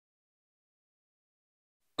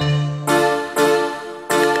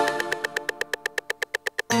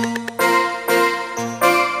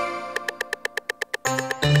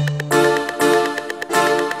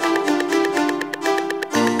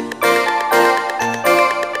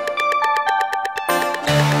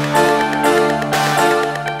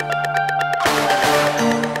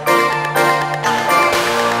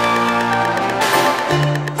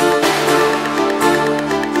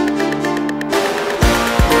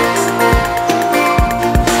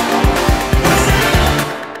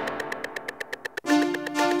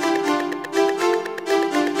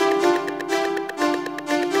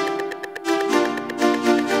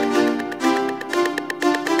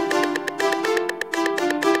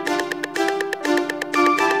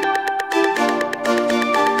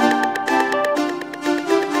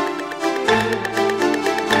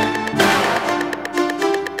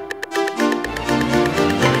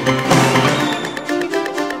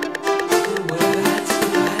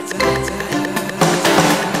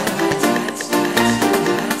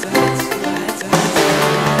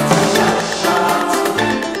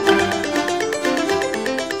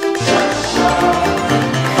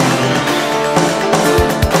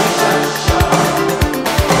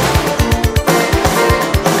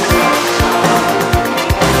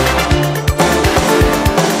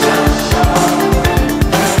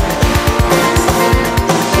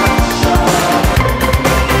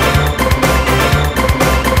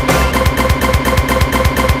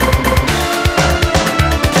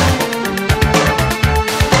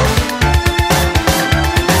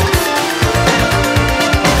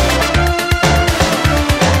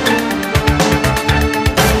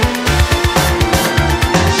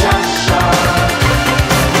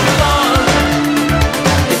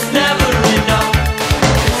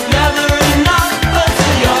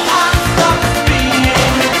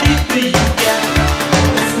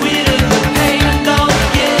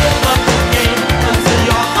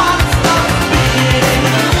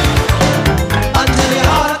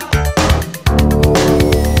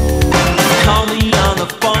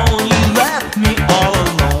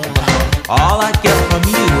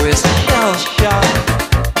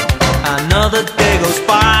Another day goes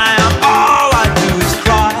by and all I do is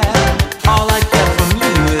cry. All I get from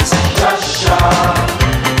you is Russia.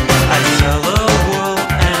 I tell the world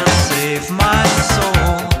and save my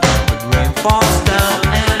soul, but rain falls down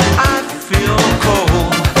and I feel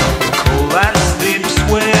cold. The cold that sleeps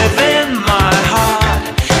within my heart,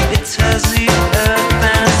 it tears the earth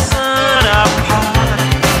and sun apart.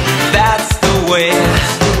 That's the way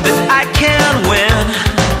that I can win.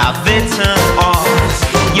 I've bitten off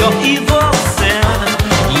your evil sin.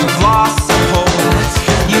 You've lost the hold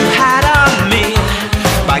you had on me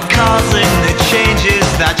by causing the changes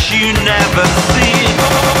that you never see.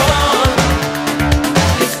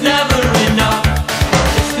 It's never enough.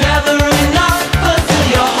 It's never enough until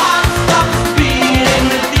your heart stops beating.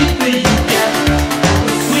 The deeper you get,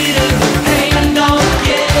 the sweeter the pain. Don't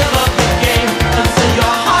give up the game until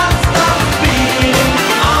your heart stops beating.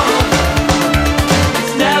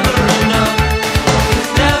 It's never enough.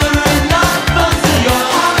 It's never enough until your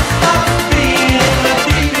heart stops beating. The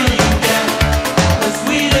deeper you get, the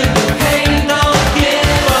sweeter the pain. Don't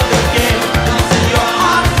give up the game until your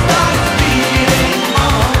heart stops beating.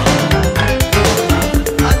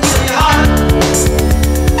 Until your heart.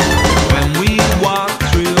 When we walk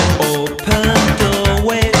through open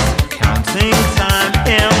doorways, counting time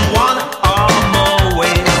in one or more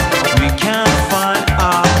ways, we can find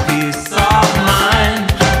our peace of mind.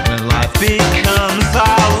 When life becomes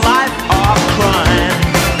our life of crime,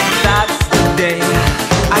 that's the day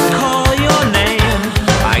I call your name.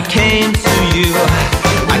 I came to you,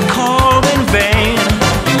 I called in vain.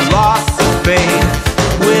 You lost the faith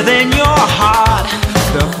within your heart,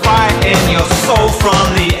 the fight in your soul from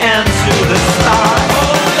the end to the start.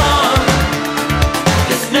 Hold on,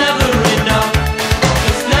 it's never enough.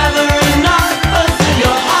 It's never enough until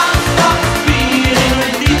your heart stops beating. The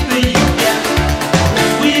deeper you get, the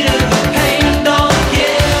sweeter the pain. Don't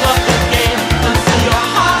give up the game until your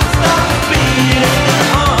heart stops beating.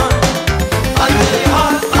 Until your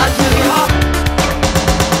heart, until your heart.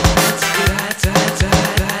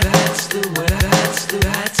 That's the way. That's the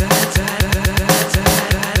way.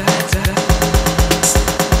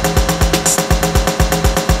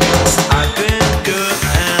 I've been good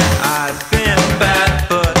and I've been bad,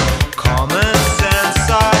 but common sense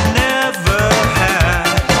I've never had.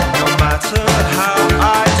 No matter how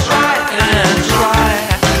I try and try,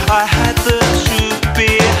 I had the truth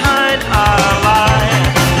behind a lie.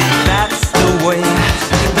 That's the way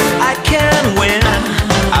that I can win.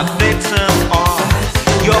 A victim of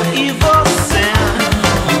your evil sin.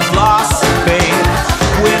 You've lost faith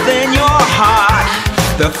within your heart,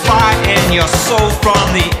 the fire in your soul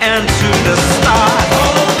from the end to the start.